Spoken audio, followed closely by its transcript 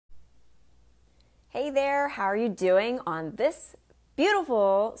Hey there, how are you doing on this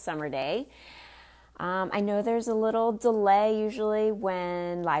beautiful summer day? I know there's a little delay usually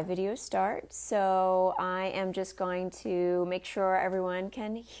when live videos start, so I am just going to make sure everyone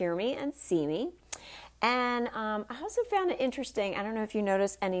can hear me and see me. And I also found it interesting, I don't know if you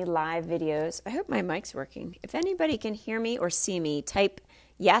notice any live videos. I hope my mic's working. If anybody can hear me or see me, type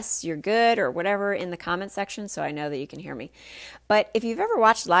yes, you're good, or whatever in the comment section so I know that you can hear me. But if you've ever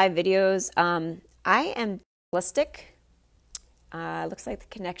watched live videos, I am simplistic. Looks like the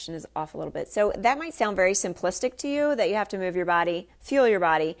connection is off a little bit. So that might sound very simplistic to you, that you have to move your body, fuel your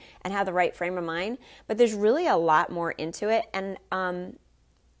body, and have the right frame of mind. But there's really a lot more into it. And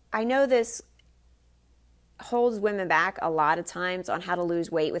I know this holds women back a lot of times on how to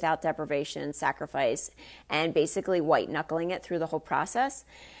lose weight without deprivation, sacrifice, and basically white knuckling it through the whole process.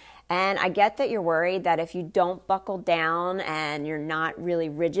 And I get that you're worried that if you don't buckle down and you're not really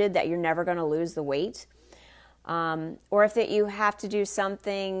rigid, that you're never going to lose the weight. Or if that you have to do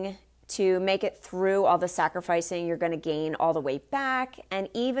something to make it through all the sacrificing, you're going to gain all the weight back. And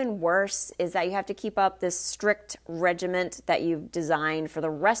even worse is that you have to keep up this strict regiment that you've designed for the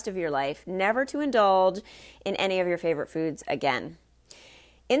rest of your life, never to indulge in any of your favorite foods again.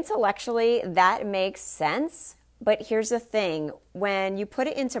 Intellectually, that makes sense. But here's the thing, when you put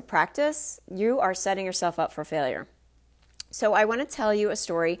it into practice, you are setting yourself up for failure. So I want to tell you a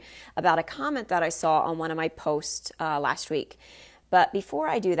story about a comment that I saw on one of my posts last week. But before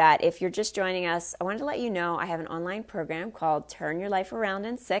I do that, if you're just joining us, I wanted to let you know I have an online program called Turn Your Life Around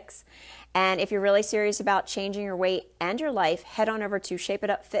in 6. And if you're really serious about changing your weight and your life, head on over to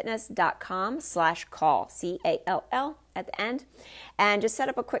shapeitupfitness.com/call, C-A-L-L at the end, and just set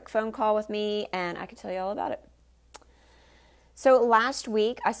up a quick phone call with me and I can tell you all about it. So last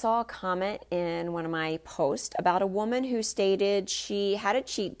week, I saw a comment in one of my posts about a woman who stated she had a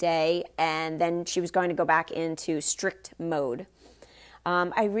cheat day and then she was going to go back into strict mode.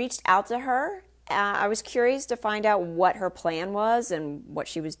 I reached out to her. I was curious to find out what her plan was and what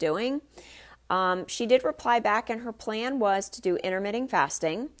she was doing. She did reply back, and her plan was to do intermittent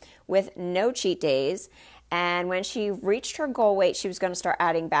fasting with no cheat days. And when she reached her goal weight, she was going to start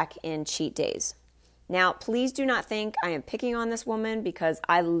adding back in cheat days. Now, please do not think I am picking on this woman because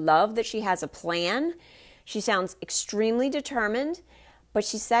I love that she has a plan. She sounds extremely determined, but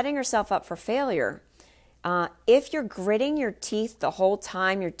she's setting herself up for failure. If you're gritting your teeth the whole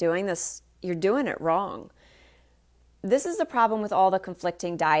time you're doing this, you're doing it wrong. This is the problem with all the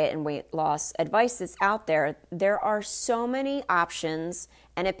conflicting diet and weight loss advice that's out there. There are so many options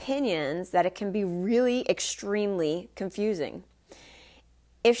and opinions that it can be really extremely confusing.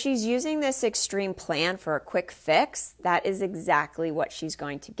 If she's using this extreme plan for a quick fix, that is exactly what she's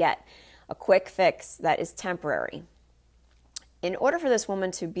going to get. A quick fix that is temporary. In order for this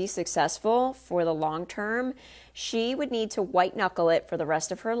woman to be successful for the long term, she would need to white knuckle it for the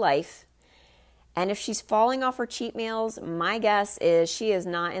rest of her life. And if she's falling off her cheat meals, my guess is she is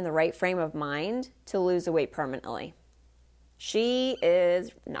not in the right frame of mind to lose the weight permanently. She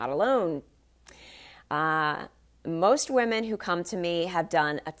is not alone. Most women who come to me have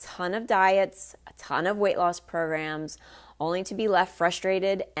done a ton of diets, a ton of weight loss programs, only to be left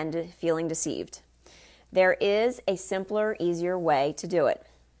frustrated and feeling deceived. There is a simpler, easier way to do it.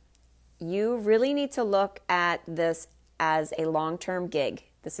 You really need to look at this as a long-term gig.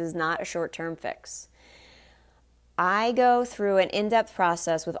 This is not a short-term fix. I go through an in-depth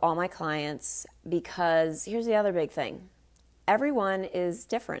process with all my clients because here's the other big thing. Everyone is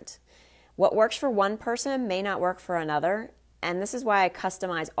different. What works for one person may not work for another, and this is why I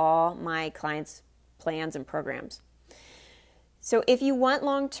customize all my clients' plans and programs. So if you want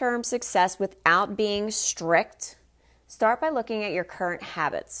long-term success without being strict, start by looking at your current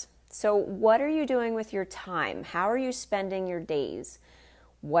habits. So what are you doing with your time? How are you spending your days?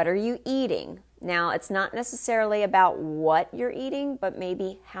 What are you eating? Now, it's not necessarily about what you're eating, but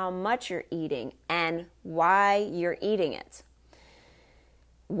maybe how much you're eating and why you're eating it.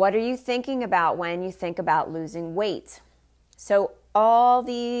 What are you thinking about when you think about losing weight? So all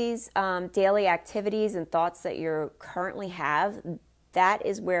these daily activities and thoughts that you currently have, that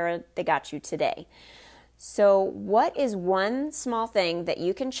is where they got you today. So what is one small thing that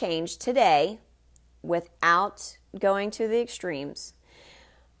you can change today without going to the extremes?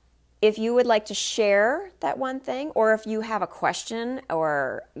 If you would like to share that one thing, or if you have a question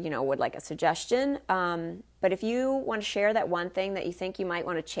or, would like a suggestion, but if you want to share that one thing that you think you might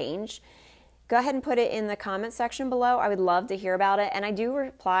want to change, go ahead and put it in the comment section below. I would love to hear about it, and I do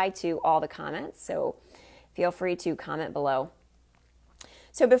reply to all the comments, so feel free to comment below.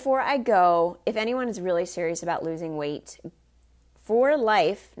 So before I go, if anyone is really serious about losing weight, for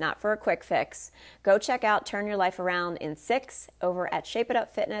life, not for a quick fix. Go check out Turn Your Life Around in 6 over at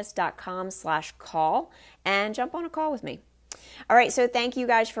shapeitupfitness.com/call and jump on a call with me. All right, so thank you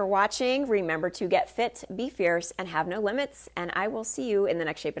guys for watching. Remember to get fit, be fierce, and have no limits, and I will see you in the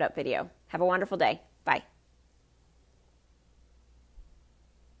next Shape It Up video. Have a wonderful day. Bye.